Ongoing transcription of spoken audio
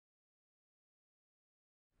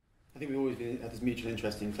think we've always had this mutual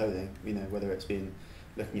interest in clothing, you know, whether it's been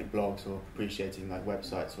looking at blogs or appreciating like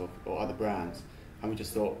websites or other brands, and we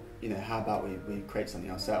just thought, you know, how about we create something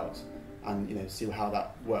ourselves and, you know, see how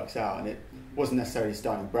that works out. And it wasn't necessarily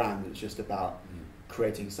starting a brand, it was just about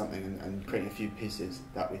creating something and creating a few pieces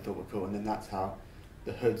that we thought were cool, and then that's how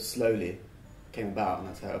the hood slowly came about, and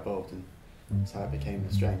that's how it evolved, and that's how it became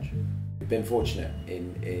Strange. We've been fortunate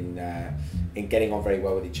in getting on very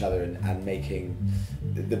well with each other and making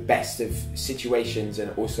the best of situations,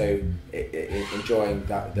 and also enjoying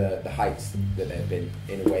the heights that they've been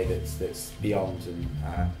in a way that's beyond and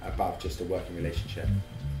above just a working relationship.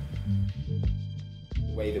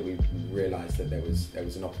 The way that we realised that there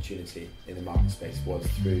was an opportunity in the market space was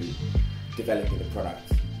through developing the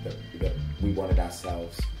product that we wanted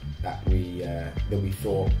ourselves, that we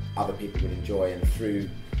thought other people would enjoy, and through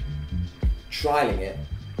trialling it,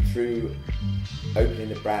 through opening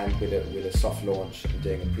the brand with a soft launch and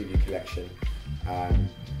doing a preview collection,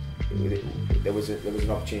 there was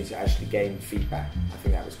an opportunity to actually gain feedback. I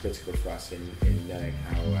think that was critical for us in knowing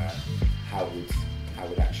how it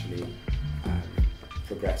would actually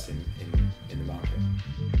progress in the market.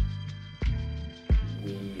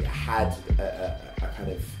 We had a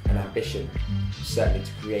kind of an ambition, certainly,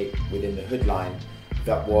 to create within the hood line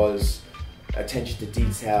that was attention to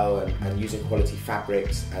detail and using quality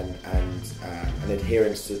fabrics and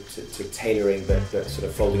adherence to tailoring, but sort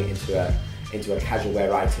of folding it into a casual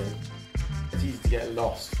wear item. It's easy to get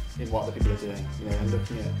lost in what other people are doing, you know, and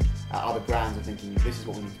looking at other brands and thinking, this is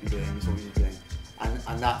what we need to be doing, this is what we need to be doing,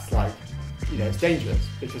 and that's like, you know, it's dangerous,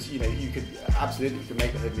 because, you know, you could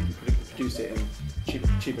make the hood, you could produce it in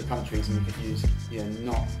cheaper countries, and you could use, you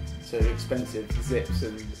know, not so expensive zips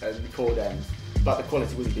and cord ends, but the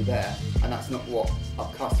quality wouldn't be there, and that's not what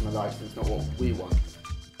our customer likes, and it's not what we want.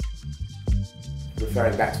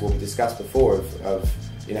 Referring back to what we discussed before of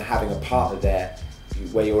you know, having a partner there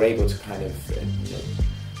where you're able to kind of you know,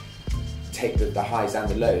 take the highs and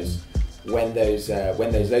the lows. When those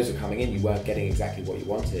lows were coming in, you weren't getting exactly what you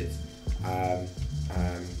wanted.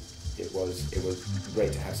 It was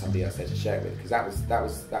great to have somebody else there to share it with, because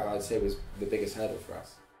that I'd say was the biggest hurdle for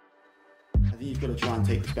us. I think you've got to try and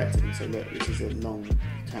take perspective and say, look, this is a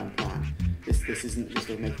long-term plan. This isn't just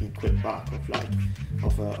making a quick buck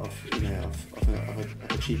of a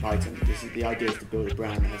cheap item. The idea is to build a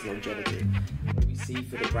brand that has longevity. What we see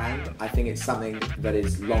for the brand, I think it's something that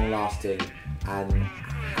is long-lasting and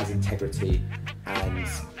has integrity and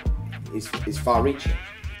is far-reaching.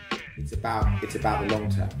 It's about the long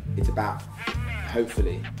term. It's about,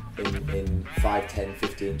 hopefully, in 5, 10,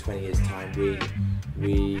 15, 20 years' time,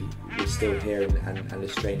 we're still here and the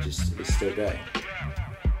Strange is still going.